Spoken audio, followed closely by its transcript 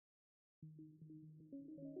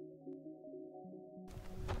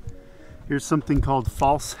Here's something called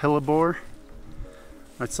false hellebore.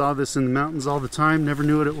 I saw this in the mountains all the time, never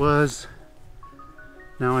knew what it was.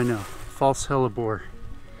 Now I know. False hellebore.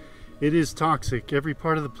 It is toxic, every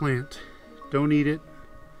part of the plant. Don't eat it.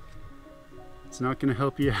 It's not going to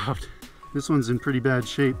help you out. This one's in pretty bad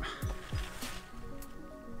shape.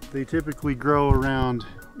 They typically grow around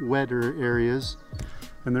wetter areas,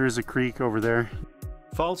 and there is a creek over there.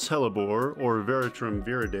 False hellebore, or Veratrum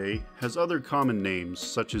viride, has other common names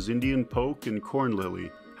such as Indian poke and corn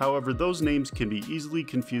lily. However, those names can be easily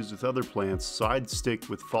confused with other plants, so I'd stick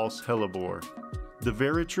with false hellebore. The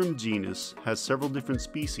Veratrum genus has several different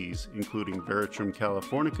species, including Veratrum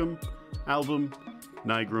californicum, album,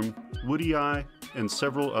 nigrum, woodii, and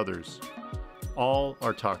several others. All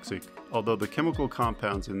are toxic, although the chemical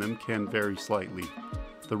compounds in them can vary slightly.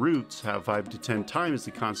 The roots have 5 to 10 times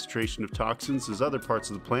the concentration of toxins as other parts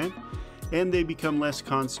of the plant, and they become less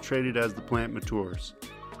concentrated as the plant matures.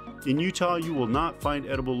 In Utah, you will not find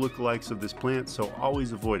edible lookalikes of this plant, so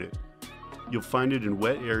always avoid it. You'll find it in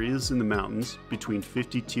wet areas in the mountains between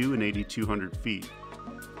 52 and 8,200 feet.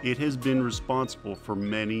 It has been responsible for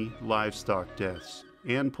many livestock deaths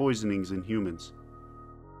and poisonings in humans.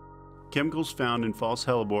 Chemicals found in false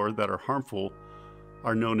hellebore that are harmful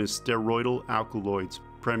are known as steroidal alkaloids,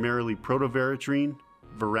 primarily protoveratrine,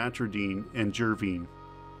 veratridine, and gervine.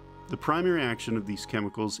 The primary action of these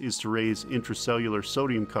chemicals is to raise intracellular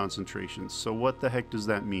sodium concentrations. So what the heck does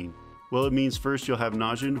that mean? Well, it means first you'll have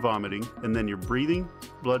nausea and vomiting, and then your breathing,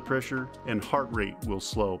 blood pressure, and heart rate will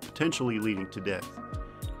slow, potentially leading to death.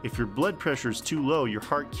 If your blood pressure is too low, your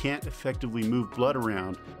heart can't effectively move blood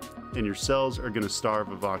around, and your cells are going to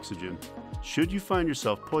starve of oxygen. Should you find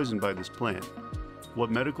yourself poisoned by this plant, what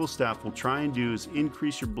medical staff will try and do is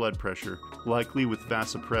increase your blood pressure, likely with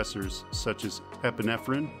vasopressors such as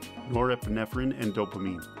epinephrine, norepinephrine, and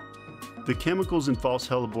dopamine. The chemicals in false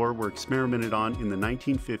hellebore were experimented on in the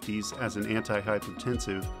 1950s as an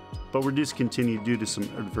antihypertensive, but were discontinued due to some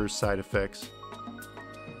adverse side effects.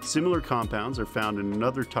 Similar compounds are found in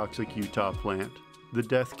another toxic Utah plant, the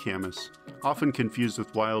death camas, often confused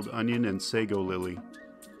with wild onion and sago lily.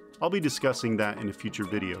 I'll be discussing that in a future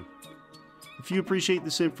video. If you appreciate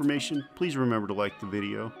this information, please remember to like the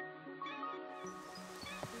video.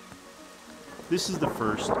 This is the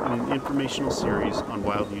first in an informational series on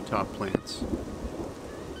wild Utah plants.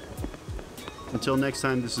 Until next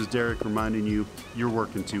time, this is Derek reminding you, you're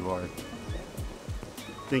working too hard.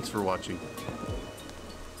 Thanks for watching.